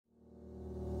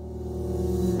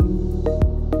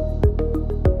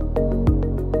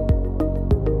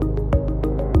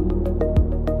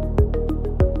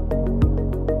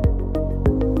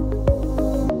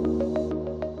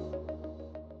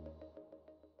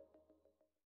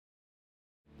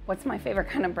What's my favorite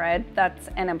kind of bread? That's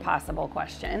an impossible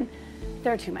question.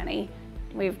 There are too many.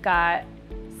 We've got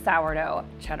sourdough,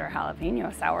 cheddar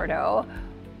jalapeno sourdough,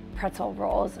 pretzel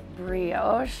rolls,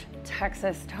 brioche,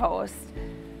 Texas toast,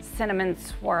 cinnamon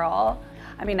swirl.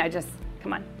 I mean,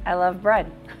 come on, I love bread.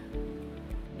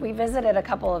 We visited a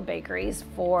couple of bakeries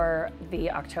for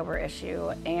the October issue,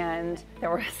 and there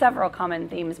were several common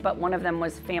themes, but one of them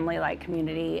was family-like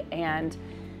community, and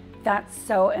that's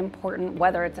so important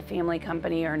whether it's a family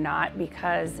company or not,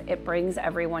 because it brings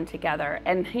everyone together.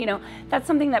 And that's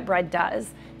something that bread does.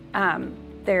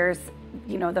 There's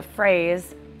the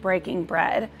phrase breaking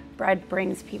bread. Bread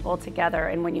brings people together,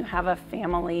 and when you have a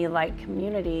family-like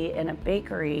community in a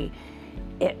bakery,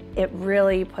 it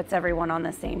really puts everyone on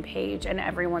the same page and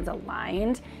everyone's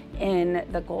aligned in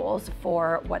the goals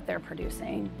for what they're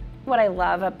producing. What I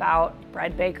love about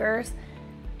bread bakers,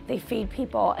 they feed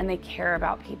people and they care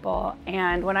about people.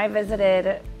 And when I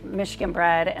visited Michigan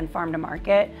Bread and Farm to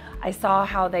Market, I saw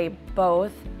how they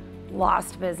both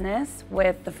lost business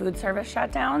with the food service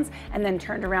shutdowns and then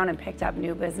turned around and picked up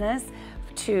new business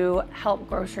to help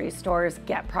grocery stores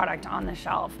get product on the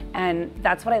shelf. And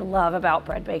that's what I love about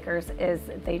bread bakers, is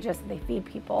they feed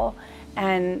people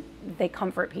and they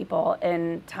comfort people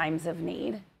in times of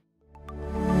need.